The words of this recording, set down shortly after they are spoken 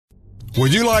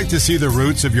Would you like to see the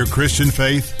roots of your Christian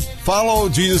faith? Follow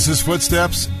Jesus'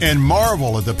 footsteps and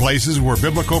marvel at the places where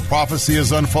biblical prophecy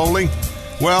is unfolding?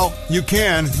 Well, you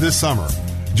can this summer.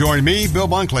 Join me, Bill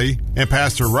Bunkley, and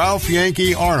Pastor Ralph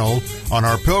Yankee Arnold on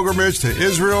our pilgrimage to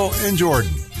Israel and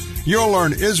Jordan. You'll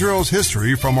learn Israel's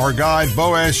history from our guide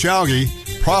Boaz Shalgi,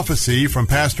 prophecy from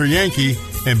Pastor Yankee,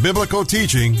 and biblical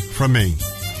teaching from me.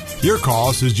 Your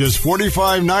cost is just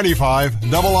 $45.95,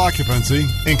 double occupancy,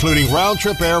 including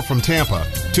round-trip air from Tampa,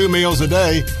 2 meals a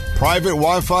day, private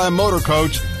Wi-Fi motor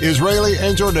coach, Israeli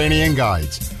and Jordanian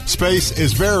guides. Space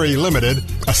is very limited.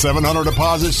 A $700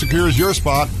 deposit secures your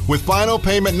spot with final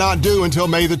payment not due until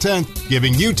May the 10th,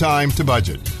 giving you time to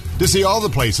budget. To see all the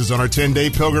places on our 10-day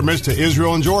pilgrimage to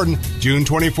Israel and Jordan, June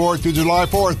 24th through July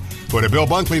 4th, go to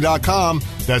BillBunkley.com.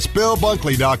 That's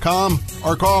BillBunkley.com.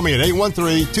 Or call me at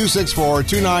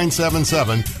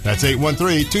 813-264-2977. That's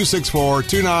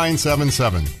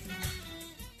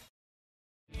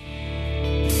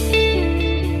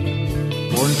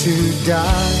 813-264-2977. Born to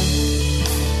die,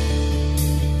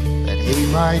 that he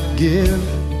might give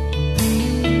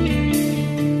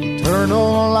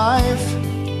eternal life,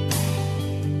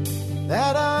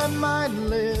 that I might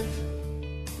live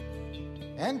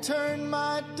and turn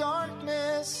my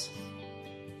darkness.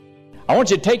 I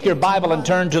want you to take your Bible and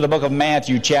turn to the book of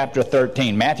Matthew chapter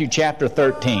 13. Matthew chapter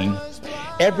 13.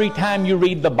 Every time you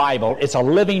read the Bible, it's a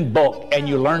living book, and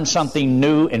you learn something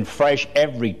new and fresh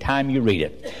every time you read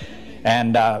it.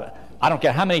 And I don't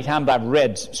care how many times I've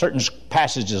read certain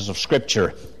passages of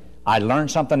Scripture, I learn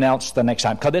something else the next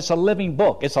time, because it's a living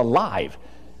book. It's alive.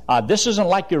 This isn't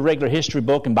like your regular history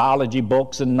book and biology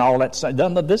books and all that stuff.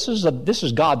 This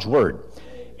is God's Word.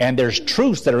 And there's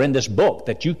truths that are in this book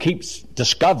that you keep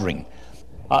discovering.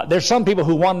 There's some people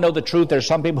who want to know the truth. There's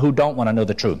some people who don't want to know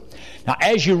the truth. Now,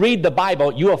 as you read the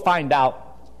Bible, you will find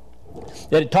out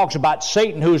that it talks about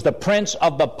Satan, who is the prince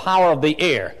of the power of the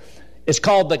air. It's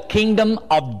called the kingdom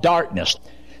of darkness.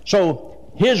 So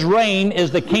his reign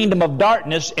is the kingdom of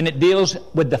darkness, and it deals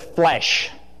with the flesh.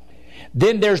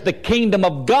 Then there's the kingdom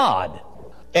of God.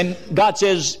 And God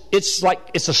says it's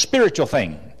a spiritual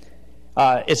thing.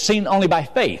 It's seen only by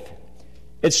faith.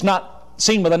 It's not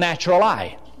seen with a natural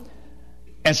eye.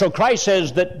 And so Christ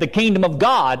says that the kingdom of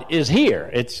God is here.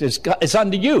 It's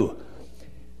unto you.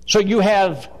 So you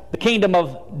have the kingdom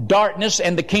of darkness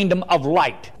and the kingdom of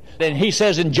light. And he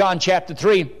says in John chapter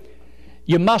 3,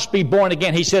 you must be born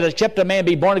again. He said, except a man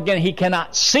be born again, he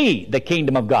cannot see the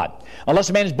kingdom of God. Unless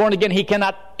a man is born again, he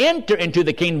cannot enter into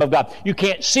the kingdom of God. You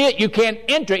can't see it, you can't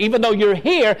enter, even though you're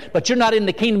here, but you're not in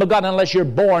the kingdom of God unless you're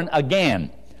born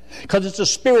again. Because it's a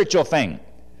spiritual thing.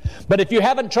 But if you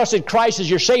haven't trusted Christ as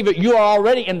your Savior, you are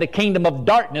already in the kingdom of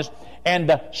darkness.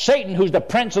 And Satan, who's the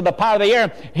prince of the power of the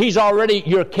air, he's already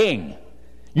your king.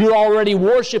 You're already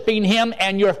worshiping him,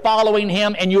 and you're following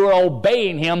him, and you're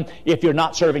obeying him if you're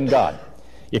not serving God.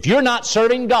 If you're not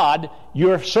serving God,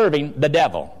 you're serving the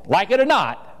devil. Like it or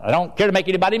not, I don't care to make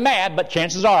anybody mad, but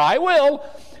chances are I will,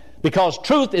 because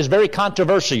truth is very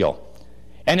controversial,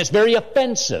 and it's very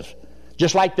offensive.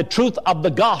 Just like the truth of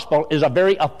the gospel is a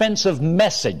very offensive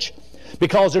message,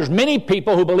 because there's many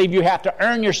people who believe you have to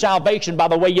earn your salvation by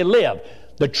the way you live.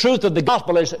 The truth of the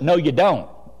gospel is, no, you don't.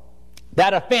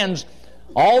 That offends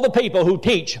all the people who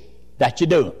teach that you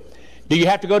do. Do you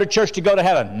have to go to church to go to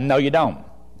heaven? No, you don't.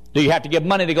 Do you have to give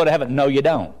money to go to heaven? No, you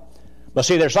don't. But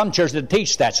see, there's some churches that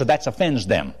teach that, so that offends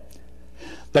them.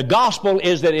 The gospel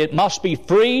is that it must be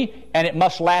free and it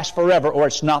must last forever, or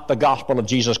it's not the gospel of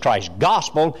Jesus Christ.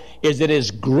 Gospel is that it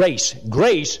is grace.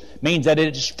 Grace means that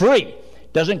it is free.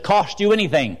 It doesn't cost you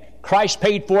anything. Christ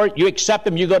paid for it. You accept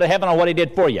him, you go to heaven on what he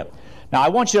did for you. Now, I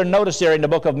want you to notice there in the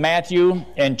book of Matthew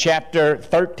in chapter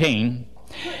 13,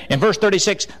 in verse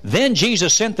 36, then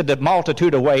Jesus sent the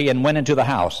multitude away and went into the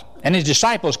house. And his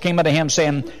disciples came unto him,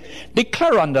 saying,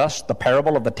 declare unto us the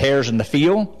parable of the tares in the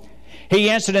field. He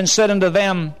answered and said unto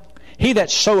them, he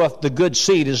that soweth the good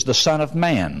seed is the Son of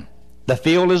Man. The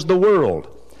field is the world.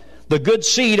 The good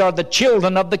seed are the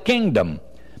children of the kingdom,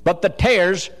 but the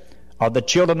tares are the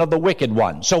children of the wicked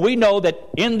one. So we know that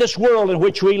in this world in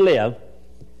which we live,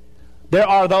 there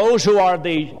are those who are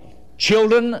the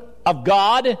children of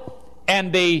God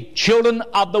and the children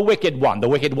of the wicked one. The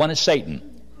wicked one is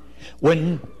Satan.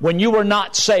 When you were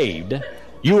not saved,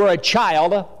 you were a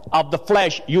child of the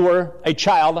flesh. You were a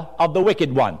child of the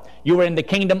wicked one. You were in the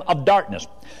kingdom of darkness.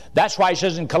 That's why it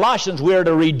says in Colossians, we are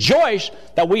to rejoice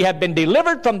that we have been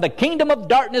delivered from the kingdom of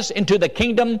darkness into the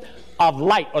kingdom of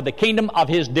light, or the kingdom of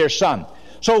his dear Son.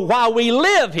 So while we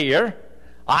live here,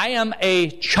 I am a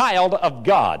child of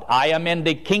God. I am in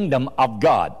the kingdom of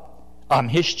God. I'm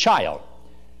his child.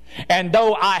 And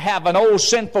though I have an old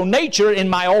sinful nature in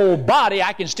my old body,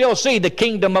 I can still see the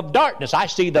kingdom of darkness. I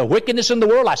see the wickedness in the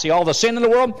world. I see all the sin in the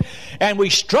world. And we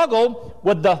struggle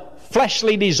with the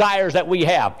fleshly desires that we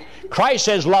have. Christ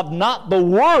says, love not the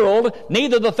world,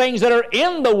 neither the things that are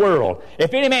in the world.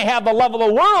 If any man have the love of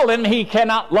the world in him, he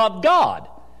cannot love God.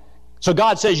 So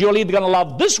God says you're either going to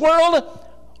love this world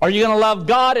or you're going to love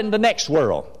God in the next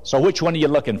world. So which one are you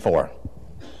looking for?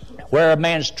 Where a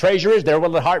man's treasure is, there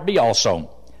will the heart be also.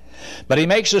 But he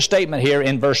makes a statement here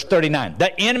in verse 39.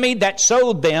 The enemy that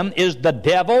sowed them is the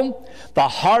devil. The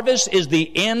harvest is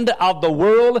the end of the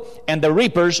world, and the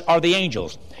reapers are the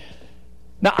angels.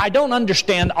 Now, I don't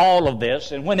understand all of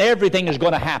this and when everything is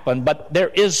going to happen, but there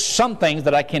is some things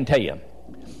that I can tell you.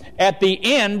 At the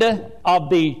end of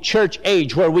the church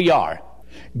age where we are,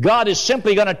 God is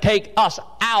simply going to take us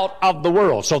out of the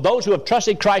world. So those who have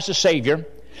trusted Christ as Savior,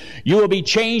 you will be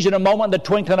changed in a moment, the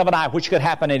twinkling of an eye, which could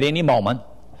happen at any moment.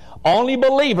 Only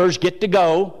believers get to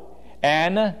go,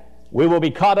 and we will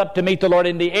be caught up to meet the Lord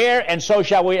in the air, and so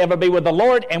shall we ever be with the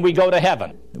Lord, and we go to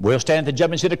heaven. We'll stand at the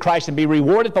judgment seat of Christ and be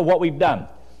rewarded for what we've done.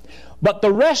 But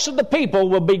the rest of the people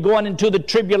will be going into the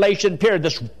tribulation period,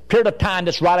 this period of time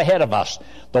that's right ahead of us.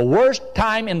 The worst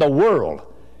time in the world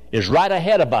is right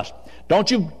ahead of us. Don't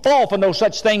you fall for no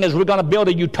such thing as we're going to build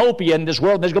a utopia in this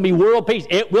world. There's going to be world peace.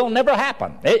 It will never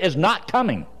happen. It is not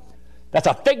coming. That's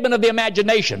a figment of the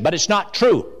imagination, but it's not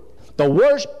true. The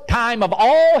worst time of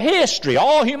all history,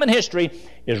 all human history,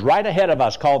 is right ahead of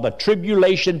us, called the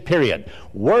tribulation period.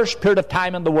 Worst period of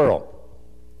time in the world.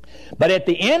 But at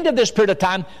the end of this period of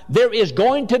time, there is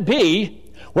going to be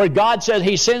where God says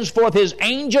He sends forth His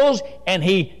angels, and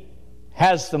He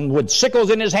has them with sickles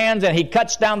in His hands, and He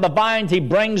cuts down the vines. He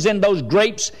brings in those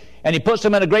grapes, and He puts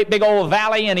them in a great big old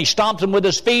valley, and He stomps them with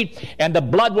His feet, and the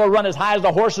blood will run as high as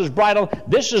the horse's bridle.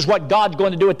 This is what God's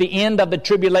going to do at the end of the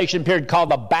tribulation period,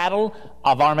 called the Battle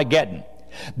of Armageddon.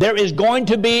 There is going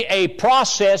to be a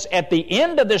process at the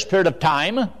end of this period of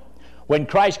time when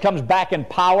Christ comes back in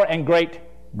power and great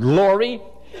glory,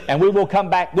 and we will come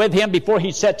back with Him before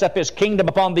He sets up His kingdom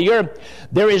upon the earth.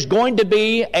 There is going to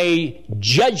be a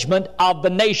judgment of the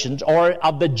nations, or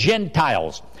of the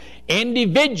Gentiles.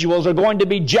 Individuals are going to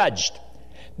be judged.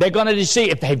 They're going to see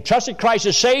if they've trusted Christ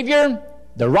as Savior,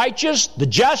 the righteous, the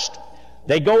just,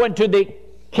 they go into the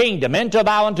kingdom, enter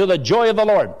thou into the joy of the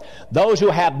Lord. Those who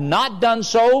have not done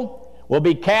so will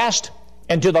be cast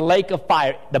into the lake of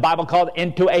fire. The Bible called it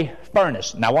into a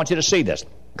furnace. Now I want you to see this,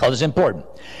 because it's important.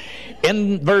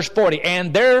 In verse 40,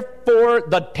 and therefore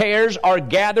the tares are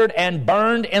gathered and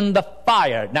burned in the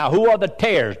fire. Now, who are the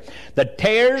tares? The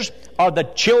tares are the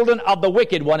children of the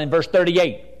wicked one in verse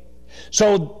 38.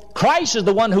 So Christ is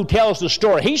the one who tells the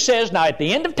story. He says, now at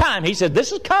the end of time, He says,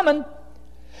 this is coming.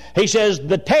 He says,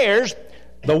 the tares,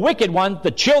 the wicked ones, the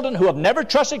children who have never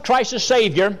trusted Christ as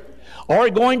Savior,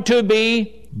 are going to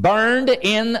be burned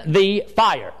in the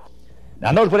fire.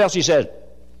 Now notice what else He says.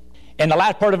 In the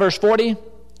last part of verse 40,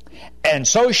 and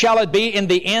so shall it be in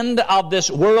the end of this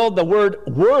world. The word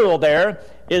world there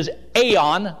is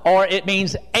aeon, or it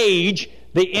means age,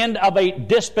 the end of a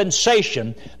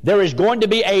dispensation. There is going to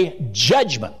be a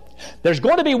judgment. There's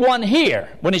going to be one here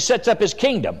when He sets up His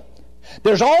kingdom.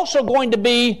 There's also going to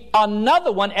be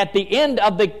another one at the end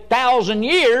of the 1,000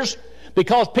 years,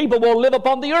 because people will live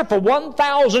upon the earth for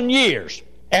 1,000 years.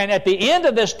 And at the end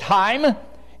of this time,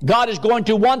 God is going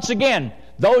to once again,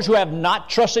 those who have not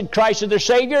trusted Christ as their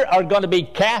Savior are going to be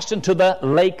cast into the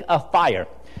lake of fire.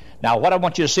 Now, what I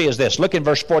want you to see is this. Look in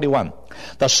verse 41.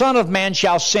 The Son of Man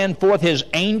shall send forth His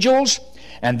angels,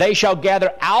 and they shall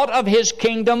gather out of His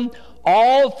kingdom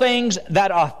all things that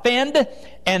offend,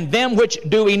 and them which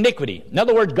do iniquity. In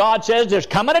other words, God says there's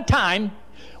coming a time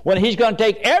when He's going to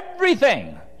take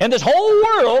everything in this whole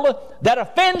world that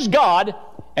offends God,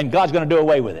 and God's going to do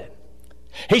away with it.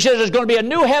 He says there's going to be a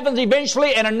new heavens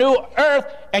eventually and a new earth,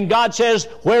 and God says,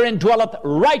 wherein dwelleth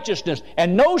righteousness,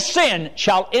 and no sin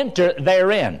shall enter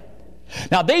therein.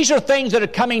 Now these are things that are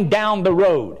coming down the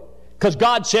road, because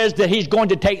God says that He's going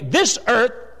to take this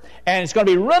earth and it's going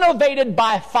to be renovated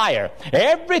by fire.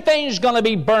 Everything's going to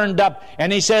be burned up.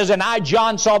 And He says, and I,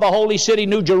 John, saw the holy city,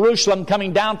 New Jerusalem,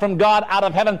 coming down from God out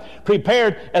of heaven,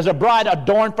 prepared as a bride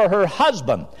adorned for her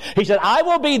husband. He said, I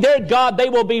will be their God, they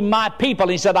will be my people.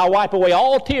 And He said, I'll wipe away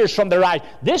all tears from their eyes.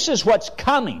 This is what's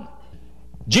coming.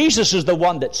 Jesus is the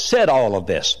one that said all of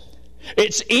this.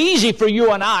 It's easy for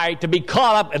you and I to be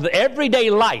caught up in the everyday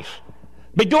life,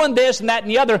 be doing this and that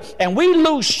and the other, and we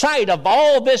lose sight of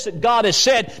all this that God has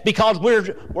said because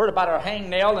we're worried about our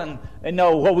hangnail and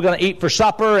know what we're going to eat for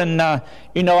supper, and I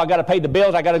got to pay the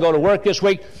bills, I got to go to work this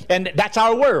week, and that's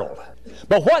our world.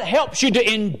 But what helps you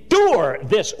to endure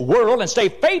this world and stay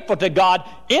faithful to God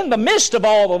in the midst of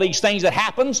all of these things that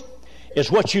happens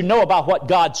is what you know about what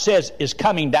God says is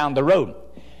coming down the road.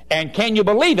 And can you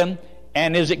believe Him,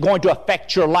 and is it going to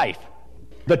affect your life?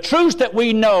 The truths that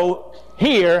we know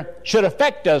here should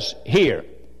affect us here.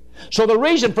 So the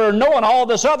reason for knowing all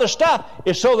this other stuff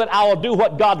is so that I will do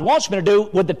what God wants me to do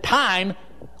with the time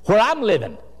where I'm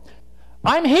living.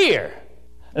 I'm here.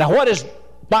 Now, what is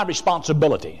my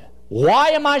responsibility? Why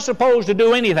am I supposed to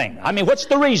do anything? I mean, what's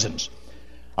the reasons?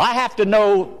 I have to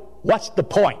know what's the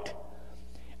point.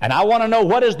 And I want to know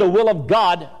what is the will of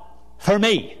God for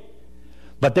me.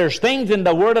 But there's things in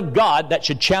the Word of God that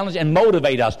should challenge and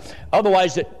motivate us.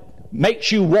 Otherwise, it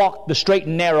makes you walk the straight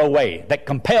and narrow way, that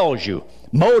compels you,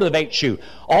 motivates you.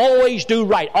 Always do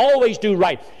right. Always do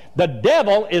right. The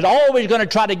devil is always going to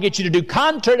try to get you to do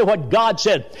contrary to what God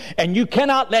said. And you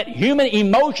cannot let human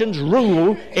emotions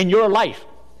rule in your life.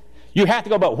 You have to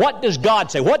go, but what does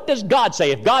God say? What does God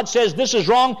say? If God says this is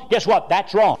wrong, guess what?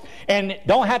 That's wrong. And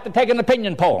don't have to take an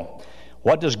opinion poll.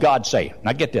 What does God say?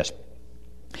 Now get this.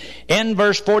 In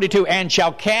verse 42, and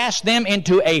shall cast them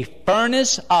into a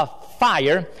furnace of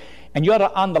fire. And you ought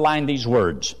to underline these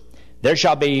words. There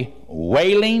shall be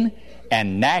wailing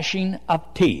and gnashing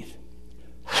of teeth.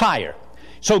 Fire.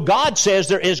 So God says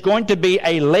there is going to be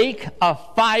a lake of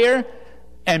fire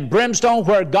and brimstone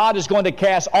where God is going to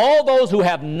cast all those who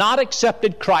have not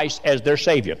accepted Christ as their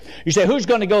Savior. You say, who's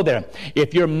going to go there?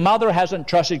 If your mother hasn't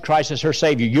trusted Christ as her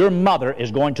Savior, your mother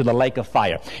is going to the lake of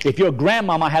fire. If your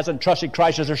grandmama hasn't trusted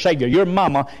Christ as her Savior, your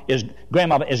grandmama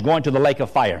is going to the lake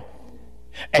of fire.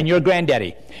 And your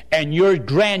granddaddy and your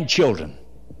grandchildren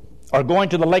are going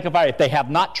to the lake of fire if they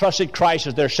have not trusted Christ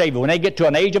as their Savior. When they get to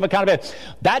an age of accountability,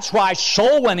 that's why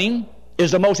soul winning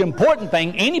is the most important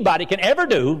thing anybody can ever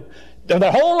do in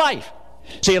their whole life.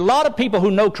 See, a lot of people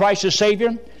who know Christ as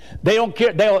Savior, they don't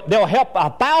care. They'll help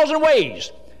 1,000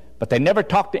 ways, but they never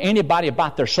talk to anybody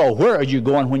about their soul. Where are you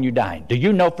going when you die? Do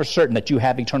you know for certain that you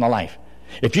have eternal life?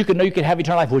 If you could know you could have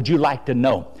eternal life, would you like to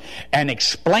know? And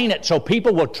explain it so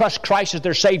people will trust Christ as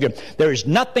their Savior. There is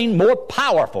nothing more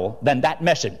powerful than that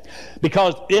message,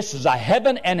 because this is a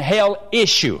heaven and hell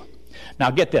issue.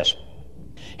 Now get this.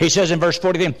 He says in verse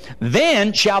 43,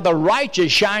 then shall the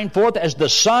righteous shine forth as the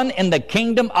sun in the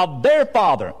kingdom of their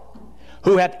Father.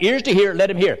 Who hath ears to hear, let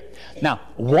him hear. Now,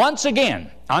 once again,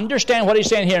 understand what he's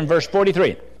saying here in verse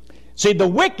 43. See, the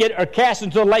wicked are cast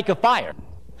into the lake of fire.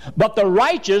 But the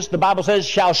righteous, the Bible says,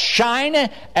 shall shine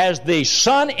as the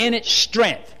sun in its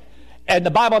strength. And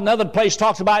the Bible, another place,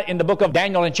 talks about it in the book of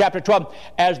Daniel in chapter 12,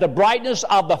 as the brightness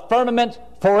of the firmament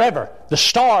forever, the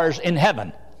stars in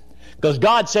heaven. Because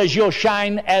God says you'll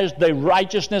shine as the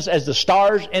righteousness, as the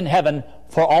stars in heaven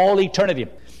for all eternity.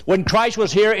 When Christ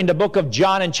was here in the book of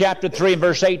John in chapter 3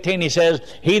 verse 18, he says,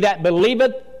 he that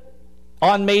believeth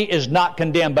on me is not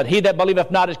condemned, but he that believeth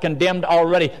not is condemned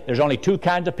already. There's only two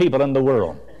kinds of people in the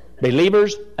world,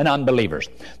 believers and unbelievers,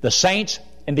 the saints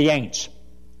and the ain'ts.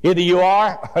 Either you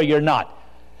are or you're not.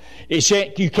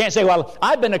 You can't say, well,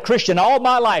 I've been a Christian all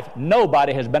my life.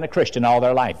 Nobody has been a Christian all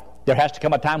their life. There has to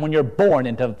come a time when you're born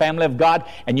into the family of God,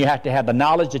 and you have to have the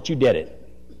knowledge that you did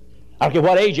it. I don't care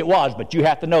what age it was, but you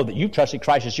have to know that you trusted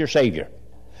Christ as your Savior.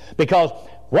 Because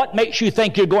what makes you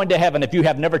think you're going to heaven if you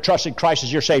have never trusted Christ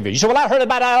as your Savior? You say, well, I've heard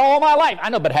about it all my life. I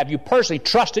know, but have you personally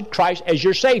trusted Christ as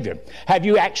your Savior? Have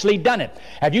you actually done it?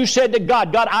 Have you said to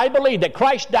God, God, I believe that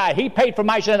Christ died. He paid for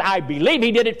my sin. I believe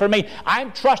He did it for me.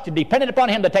 I'm trusted, dependent upon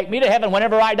Him to take me to heaven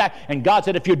whenever I die. And God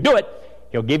said, if you do it,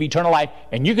 He'll give eternal life,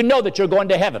 and you can know that you're going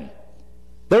to heaven.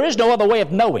 There is no other way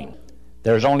of knowing.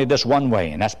 There is only this one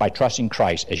way, and that's by trusting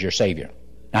Christ as your Savior.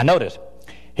 Now notice,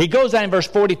 he goes down in verse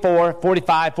 44,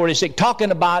 45, 46,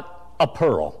 talking about a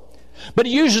pearl. But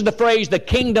he uses the phrase, the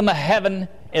kingdom of heaven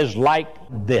is like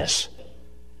this.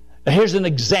 Now here's an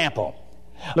example.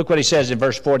 Look what he says in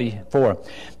verse 44.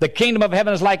 The kingdom of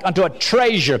heaven is like unto a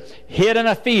treasure hid in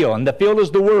a field, and the field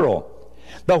is the world.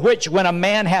 The which when a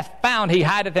man hath found, he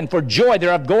hideth, and for joy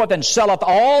thereof goeth and selleth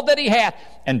all that he hath,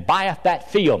 and buyeth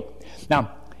that field.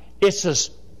 Now, it's a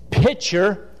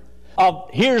picture of,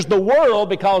 here's the world,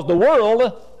 because the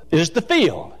world is the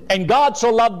field. And God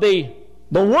so loved the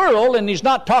world, and He's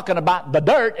not talking about the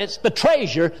dirt, it's the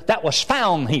treasure that was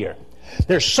found here.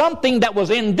 There's something that was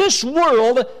in this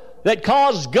world that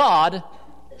caused God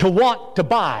to want to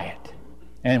buy it.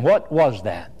 And what was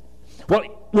that? Well,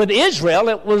 with Israel,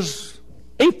 it was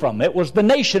Ephraim. It was the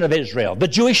nation of Israel, the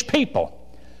Jewish people.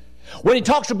 When he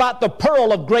talks about the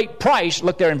pearl of great price,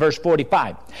 look there in verse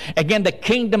 45. Again, the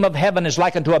kingdom of heaven is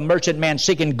like unto a merchant man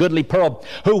seeking goodly pearl,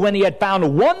 who when he had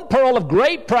found one pearl of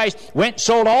great price, went,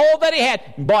 sold all that he had,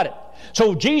 and bought it.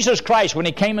 So Jesus Christ, when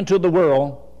he came into the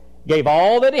world, gave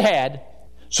all that he had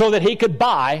so that he could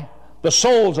buy the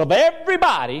souls of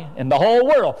everybody in the whole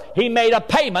world. He made a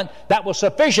payment that was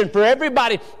sufficient for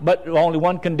everybody, but only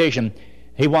one condition.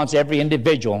 He wants every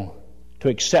individual to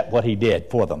accept what he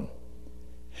did for them.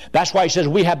 That's why he says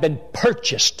we have been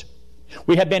purchased.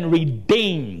 We have been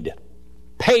redeemed,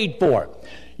 paid for.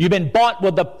 You've been bought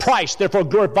with a price. Therefore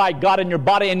glorify God in your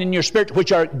body and in your spirit,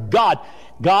 which are God.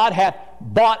 God hath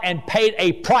bought and paid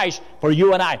a price for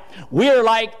you and I. We are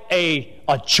like a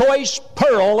choice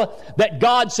pearl that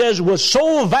God says was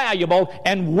so valuable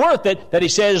and worth it that he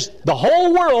says the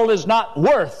whole world is not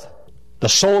worth the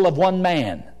soul of one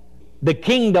man. The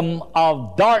kingdom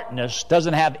of darkness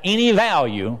doesn't have any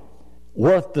value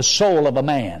worth the soul of a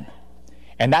man.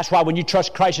 And that's why when you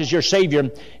trust Christ as your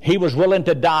Savior, he was willing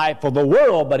to die for the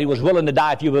world, but he was willing to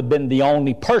die if you had been the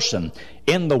only person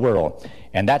in the world.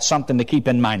 And that's something to keep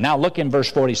in mind. Now look in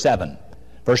verse 47.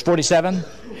 Verse 47,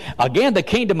 again, the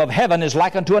kingdom of heaven is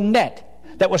like unto a net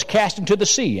that was cast into the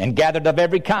sea and gathered of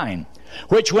every kind,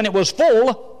 which when it was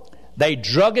full, they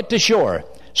drug it to shore,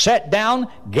 sat down,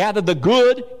 gathered the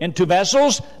good into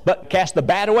vessels, but cast the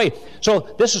bad away.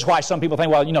 So this is why some people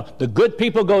think, well, the good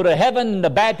people go to heaven and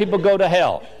the bad people go to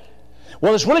hell.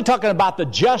 Well, it's really talking about the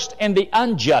just and the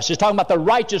unjust. It's talking about the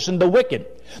righteous and the wicked.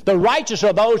 The righteous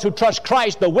are those who trust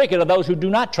Christ. The wicked are those who do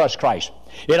not trust Christ.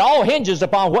 It all hinges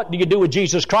upon what do you do with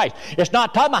Jesus Christ. It's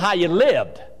not talking about how you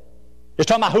lived. It's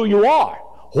talking about who you are,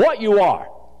 what you are.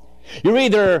 You're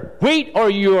either wheat or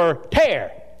you're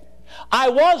tare. I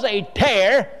was a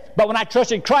tare, but when I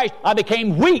trusted Christ, I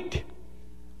became wheat.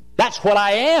 That's what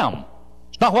I am.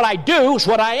 It's not what I do, it's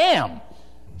what I am.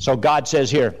 So God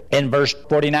says here in verse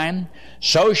 49,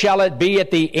 so shall it be at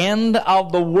the end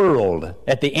of the world,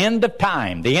 at the end of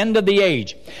time, the end of the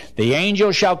age. The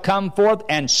angel shall come forth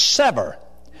and sever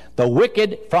the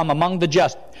wicked from among the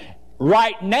just.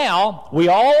 Right now, we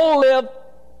all live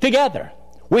together.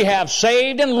 We have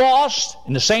saved and lost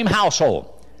in the same household.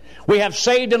 We have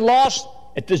saved and lost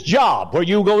at this job where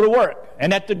you go to work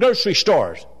and at the grocery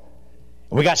stores.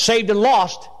 We got saved and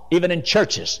lost even in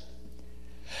churches.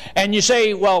 And you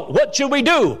say, well, what should we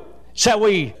do? Shall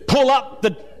we pull up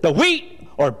the wheat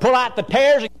or pull out the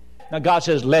tares? Now God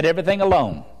says, let everything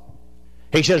alone.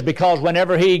 He says, because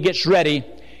whenever he gets ready,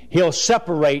 he'll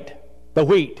separate the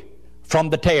wheat from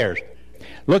the tares.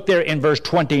 Look there in verse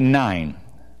 29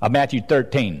 of Matthew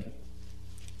 13.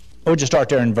 We'll just start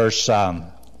there in verse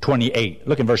 28.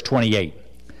 Look in verse 28.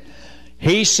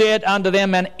 He said unto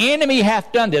them, an enemy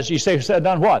hath done this. You say,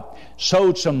 done what?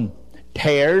 Sowed some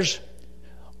tares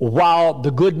while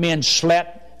the good men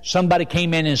slept. Somebody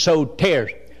came in and sowed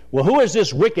tares. Well, who is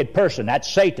this wicked person?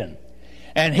 That's Satan.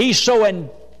 And he's sowing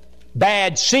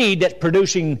bad seed that's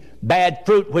producing bad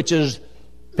fruit, which is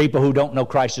people who don't know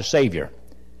Christ as Savior.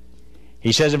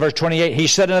 He says in verse 28, he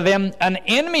said unto them, an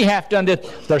enemy hath done this.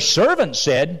 The servant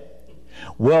said,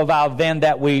 will thou then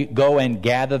that we go and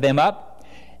gather them up?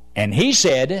 And he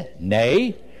said,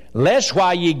 nay, lest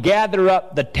while ye gather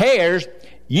up the tares,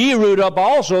 ye root up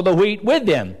also the wheat with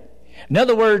them. In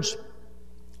other words,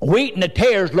 wheat and the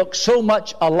tares look so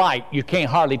much alike, you can't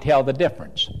hardly tell the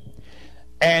difference.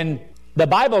 And the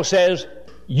Bible says,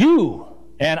 you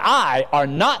and I are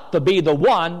not to be the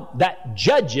one that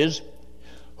judges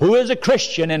who is a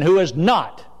Christian and who is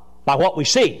not by what we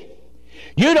see.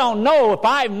 You don't know if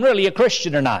I'm really a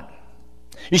Christian or not.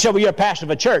 You say, well, you're a pastor of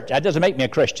a church. That doesn't make me a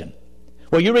Christian.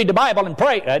 Well, you read the Bible and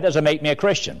pray. That doesn't make me a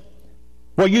Christian.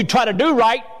 Well, you try to do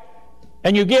right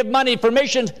and you give money for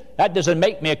missions. That doesn't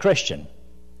make me a Christian.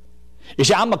 You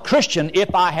see, I'm a Christian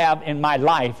if I have in my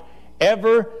life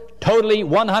ever totally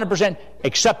 100%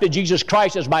 accepted Jesus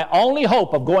Christ as my only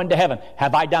hope of going to heaven.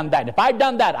 Have I done that? If I've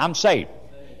done that, I'm saved.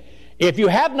 If you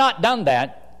have not done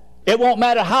that, it won't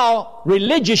matter how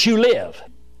religious you live.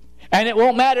 And it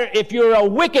won't matter if you're a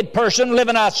wicked person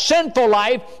living a sinful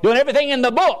life, doing everything in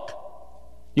the book.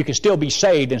 You can still be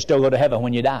saved and still go to heaven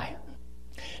when you die.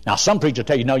 Now, some preachers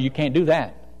tell you, no, you can't do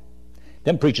that.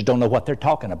 Them preachers don't know what they're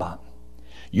talking about.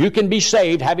 You can be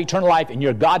saved, have eternal life, and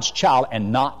you're God's child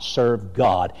and not serve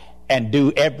God and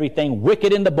do everything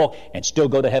wicked in the book and still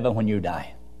go to heaven when you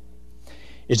die.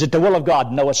 Is it the will of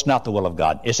God? No, it's not the will of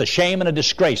God. It's a shame and a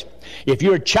disgrace. If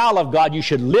you're a child of God, you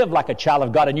should live like a child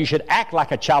of God and you should act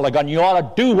like a child of God. And you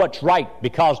ought to do what's right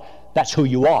because that's who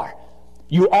you are.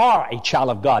 You are a child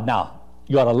of God. Now,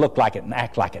 you ought to look like it and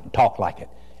act like it and talk like it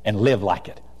and live like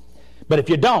it. But if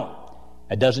you don't,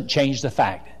 it doesn't change the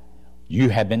fact You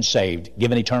have been saved,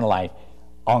 given eternal life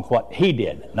on what He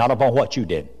did, not upon what you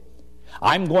did.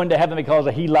 I'm going to heaven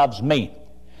because He loves me.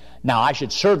 Now, I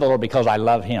should serve the Lord because I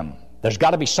love Him. There's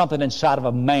got to be something inside of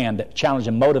a man that challenges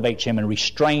and motivates him and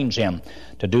restrains him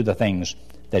to do the things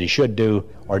that he should do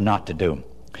or not to do.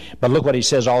 But look what he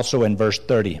says also in verse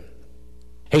 30.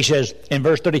 He says in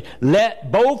verse 30,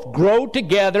 let both grow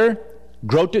together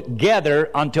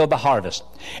until the harvest.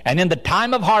 And in the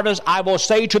time of harvest I will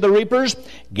say to the reapers,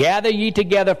 gather ye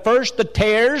together first the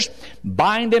tares,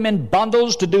 bind them in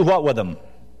bundles to do what with them?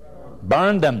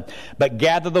 Burn them. But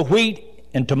gather the wheat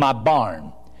into my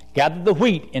barn. Gather the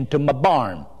wheat into my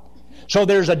barn. So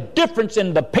there's a difference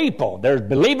in the people. There's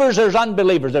believers, there's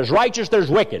unbelievers. There's righteous, there's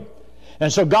wicked.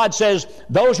 And so God says,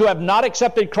 those who have not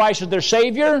accepted Christ as their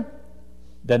Savior,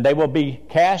 then they will be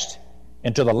cast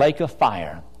into the lake of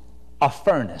fire, a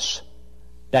furnace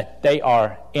that they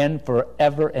are in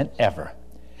forever and ever.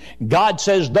 God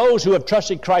says those who have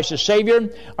trusted Christ as Savior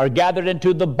are gathered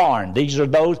into the barn. These are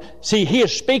those, see, He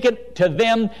is speaking to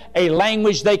them a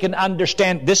language they can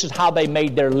understand. This is how they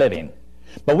made their living.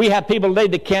 But we have people today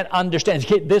that can't understand.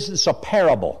 This is a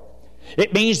parable.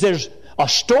 It means there's a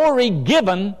story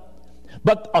given,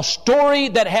 but a story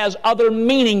that has other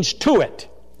meanings to it.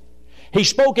 He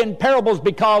spoke in parables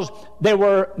because there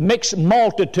were mixed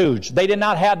multitudes. They did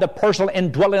not have the personal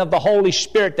indwelling of the Holy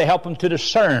Spirit to help them to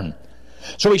discern.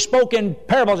 So He spoke in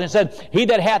parables and said, he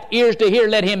that hath ears to hear,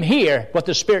 let him hear what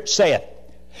the Spirit saith.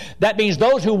 That means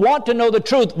those who want to know the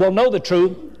truth will know the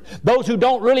truth. Those who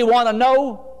don't really want to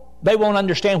know, they won't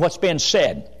understand what's being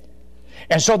said.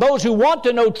 And so those who want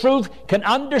to know truth can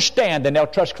understand, and they'll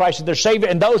trust Christ as their Savior.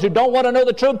 And those who don't want to know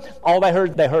the truth, all they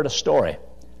heard a story.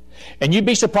 And you'd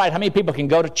be surprised how many people can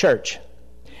go to church,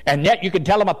 and yet you can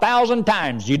tell them 1,000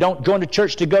 times, you don't join the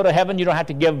church to go to heaven, you don't have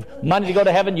to give money to go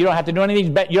to heaven, you don't have to do anything,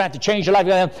 you don't have to change your life to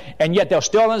go to heaven, and yet they'll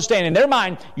still understand in their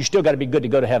mind, you still got to be good to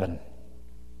go to heaven.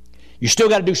 You still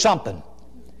got to do something.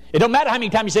 It don't matter how many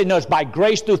times you say, no, it's by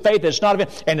grace through faith, it's not of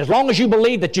it. And as long as you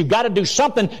believe that you've got to do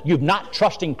something, you're not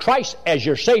trusting Christ as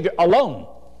your Savior alone.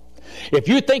 If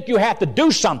you think you have to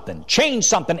do something, change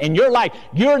something in your life,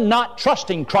 you're not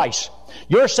trusting Christ.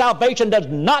 Your salvation does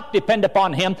not depend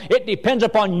upon Him. It depends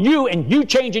upon you and you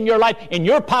changing your life in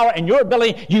your power and your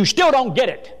ability. You still don't get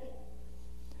it.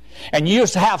 And you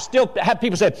still have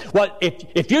people say, well,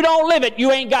 if you don't live it,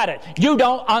 you ain't got it. You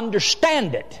don't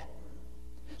understand it.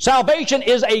 Salvation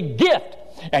is a gift.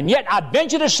 And yet I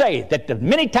venture to say that the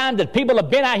many times that people have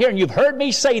been out here and you've heard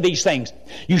me say these things,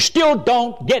 you still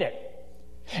don't get it.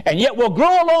 And yet we'll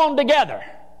grow along together.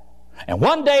 And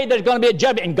one day there's going to be a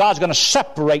judgment, and God's going to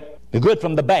separate the good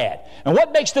from the bad. And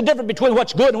what makes the difference between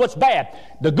what's good and what's bad?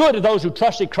 The good are those who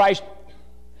trusted Christ,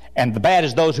 and the bad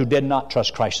is those who did not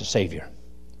trust Christ as Savior.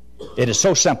 It is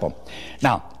so simple.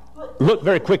 Now, look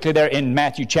very quickly there in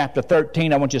Matthew chapter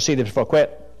 13. I want you to see this before I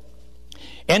quit.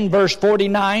 In verse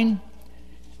 49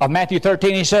 of Matthew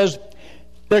 13, he says,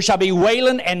 there shall be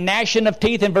wailing and gnashing of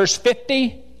teeth. In verse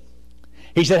 50,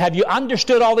 he said, have you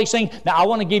understood all these things? Now, I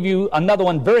want to give you another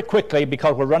one very quickly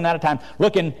because we're running out of time.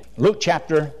 Look in Luke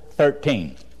chapter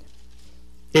 13.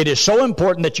 It is so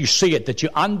important that you see it, that you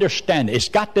understand it. It's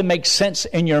got to make sense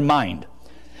in your mind.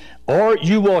 Or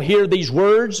you will hear these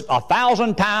words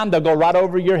 1,000 times, they'll go right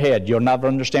over your head. You'll never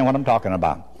understand what I'm talking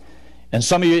about. And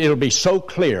some of you, it'll be so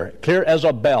clear as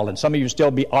a bell, and some of you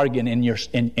still be arguing in your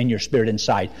spirit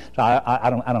inside. So I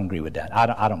don't agree with that.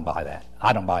 I don't buy that.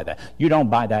 I don't buy that. You don't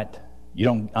buy that. You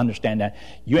don't understand that.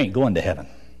 You ain't going to heaven.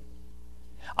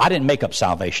 I didn't make up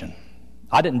salvation.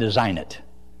 I didn't design it.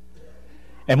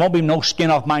 And won't be no skin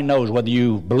off my nose whether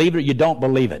you believe it or you don't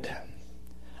believe it.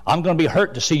 I'm going to be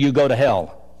hurt to see you go to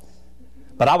hell.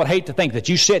 But I would hate to think that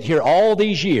you sit here all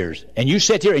these years, and you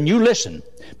sit here and you listen,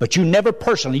 but you never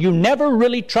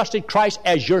really trusted Christ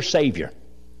as your Savior.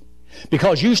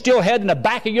 Because you still had in the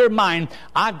back of your mind,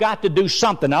 I've got to do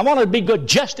something. I want to be good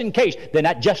just in case. Then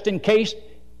that just in case,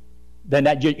 then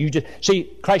that you just... See,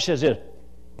 Christ says this.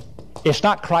 It's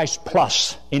not Christ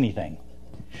plus anything.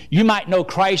 You might know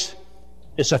Christ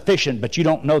is sufficient, but you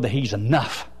don't know that He's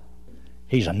enough.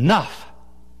 He's enough.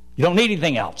 You don't need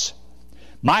anything else.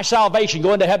 My salvation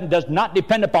going to heaven does not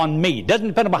depend upon me. It doesn't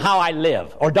depend upon how I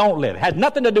live or don't live. It has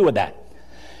nothing to do with that.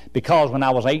 Because when I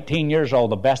was 18 years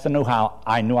old, the best I knew how,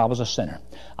 I knew I was a sinner.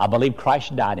 I believed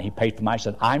Christ died and He paid for my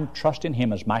sin. I'm trusting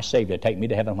Him as my Savior to take me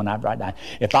to heaven when I die.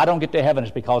 If I don't get to heaven,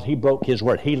 it's because He broke His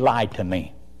word. He lied to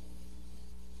me.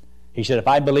 He said, if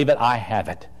I believe it, I have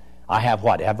it. I have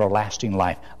what? Everlasting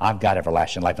life. I've got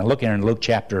everlasting life. Now look here in Luke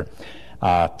chapter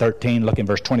 13, look in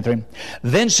verse 23.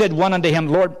 Then said one unto Him,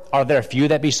 Lord, are there few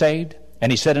that be saved?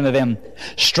 And he said unto them,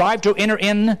 strive to enter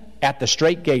in at the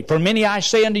strait gate. For many, I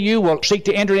say unto you, will seek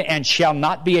to enter in and shall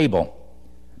not be able.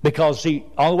 Because the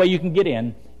only way you can get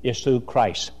in is through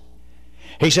Christ.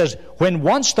 He says, when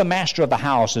once the master of the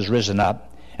house is risen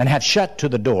up and hath shut to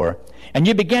the door, and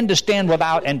you begin to stand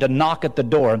without and to knock at the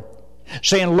door,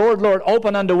 saying, Lord, Lord,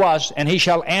 open unto us, and he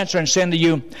shall answer and say unto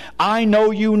you, I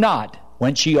know you not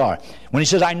whence ye are. When he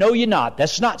says, I know you not,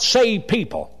 that's not saved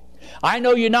people. I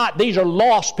know you not, these are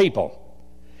lost people.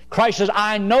 Christ says,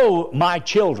 I know my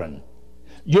children.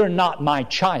 You're not my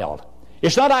child.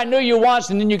 It's not I knew you once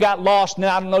and then you got lost and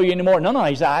I don't know you anymore. No,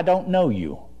 he said, I don't know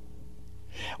you.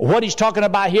 What he's talking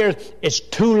about here is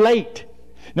too late.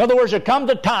 In other words, there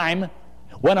comes a time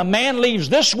when a man leaves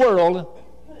this world,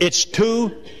 it's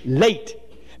too late.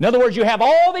 In other words, you have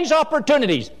all these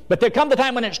opportunities, but there comes a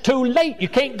time when it's too late. You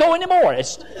can't go anymore.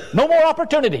 It's no more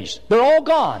opportunities. They're all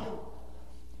gone.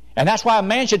 And that's why a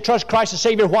man should trust Christ as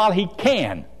Savior while he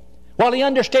can, while he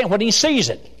understands, when he sees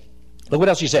it. Look what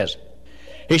else he says.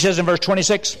 He says in verse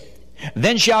 26,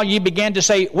 then shall ye begin to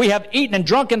say, we have eaten and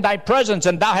drunk in thy presence,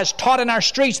 and thou hast taught in our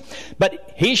streets.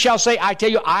 But he shall say, I tell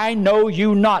you, I know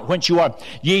you not whence you are.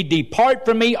 Ye depart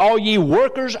from me, all ye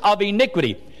workers of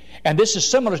iniquity. And this is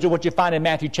similar to what you find in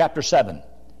Matthew chapter 7,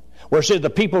 where it says the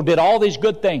people did all these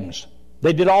good things.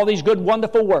 They did all these good,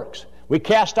 wonderful works. We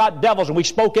cast out devils, and we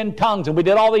spoke in tongues, and we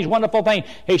did all these wonderful things.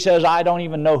 He says, I don't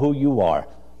even know who you are.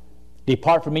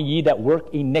 Depart from me, ye that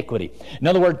work iniquity. In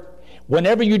other words,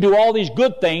 whenever you do all these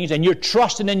good things and you're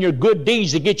trusting in your good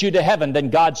deeds to get you to heaven, then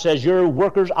God says you're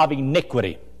workers of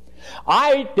iniquity.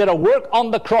 I did a work on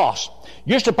the cross.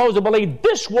 You're supposed to believe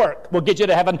this work will get you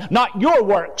to heaven, not your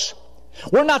works.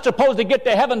 We're not supposed to get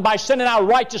to heaven by sending our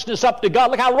righteousness up to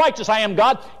God. Look how righteous I am,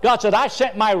 God. God said, I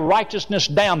sent my righteousness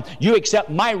down. You accept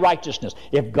my righteousness.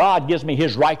 If God gives me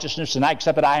his righteousness and I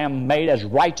accept it, I am made as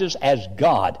righteous as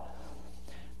God.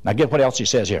 Now get what else he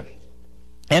says here.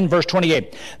 In verse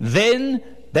 28, then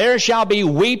there shall be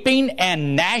weeping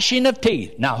and gnashing of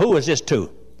teeth. Now who is this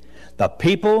to? The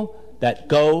people that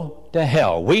go to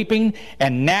hell. Weeping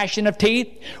and gnashing of teeth.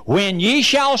 When ye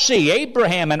shall see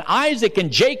Abraham and Isaac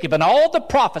and Jacob and all the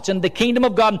prophets in the kingdom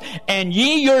of God, and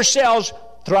ye yourselves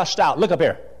thrust out. Look up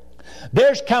here.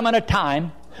 There's coming a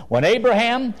time when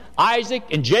Abraham, Isaac,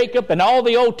 and Jacob and all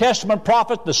the Old Testament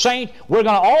prophets, the saints, we're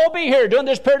going to all be here during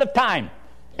this period of time.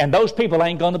 And those people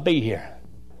ain't going to be here.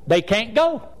 They can't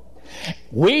go.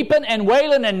 Weeping and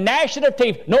wailing and gnashing of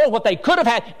teeth, knowing what they could have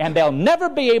had, and they'll never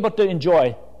be able to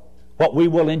enjoy what we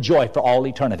will enjoy for all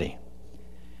eternity.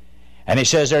 And he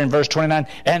says there in verse 29,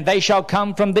 and they shall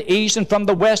come from the east and from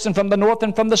the west and from the north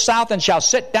and from the south and shall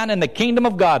sit down in the kingdom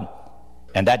of God.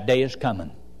 And that day is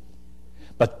coming.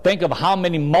 But think of how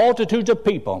many multitudes of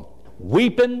people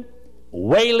weeping,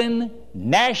 wailing,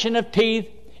 gnashing of teeth,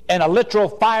 in a literal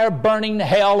fire-burning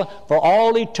hell for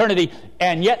all eternity.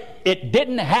 And yet it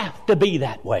didn't have to be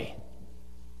that way.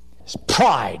 It's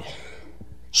pride.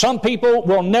 Some people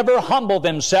will never humble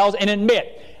themselves and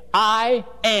admit, I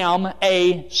am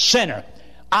a sinner.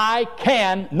 I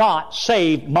cannot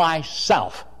save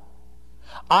myself.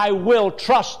 I will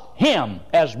trust him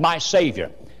as my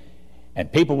Savior. And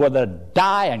people will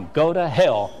die and go to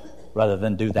hell rather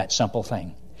than do that simple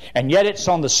thing. And yet it's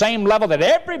on the same level that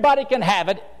everybody can have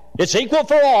it. It's equal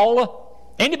for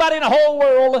all. Anybody in the whole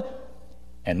world.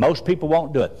 And most people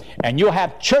won't do it. And you'll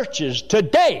have churches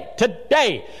today,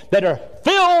 that are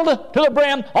filled to the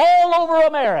brim all over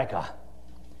America.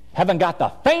 Haven't got the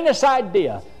faintest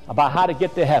idea about how to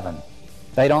get to heaven.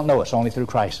 They don't know it's only through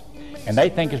Christ. And they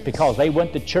think it's because they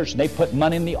went to church and they put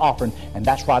money in the offering, and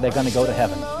that's why they're going to go to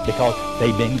heaven, because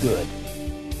they've been good.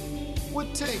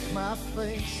 Would take my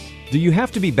place. Do you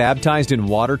have to be baptized in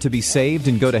water to be saved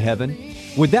and go to heaven?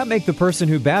 Would that make the person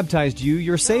who baptized you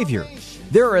your Savior?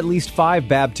 There are at least 5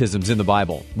 baptisms in the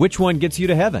Bible. Which one gets you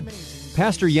to heaven?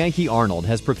 Pastor Yankee Arnold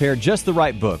has prepared just the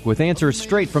right book with answers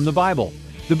straight from the Bible.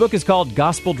 The book is called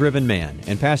Gospel Driven Man,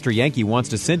 and Pastor Yankee wants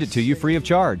to send it to you free of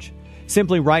charge.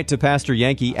 Simply write to Pastor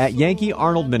Yankee at Yankee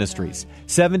Arnold Ministries,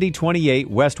 7028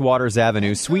 West Waters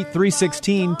Avenue, Suite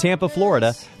 316, Tampa,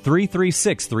 Florida,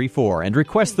 33634, and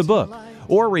request the book.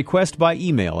 Or request by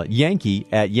email at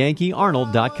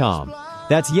yankee@yankeearnold.com.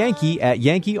 That's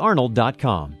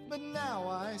yankee@yankeearnold.com.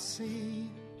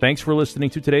 Thanks for listening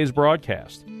to today's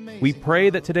broadcast. We pray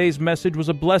that today's message was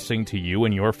a blessing to you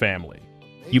and your family.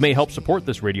 You may help support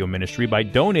this radio ministry by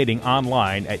donating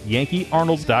online at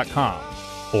yankeearnold.com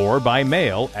or by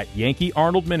mail at Yankee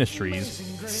Arnold Ministries,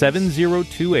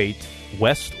 7028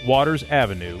 West Waters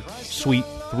Avenue, Suite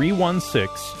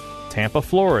 316, Tampa,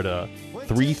 Florida,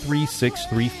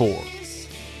 33634.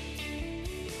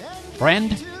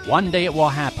 Friend, one day it will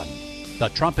happen. the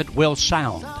trumpet will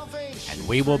sound, and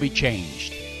we will be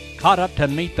changed, caught up to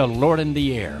meet the Lord in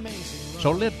the air. So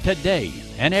live today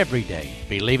and every day,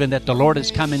 believing that the Lord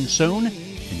is coming soon,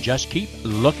 and just keep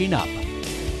looking up.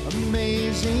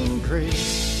 Amazing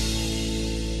grace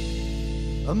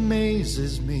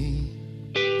amazes me.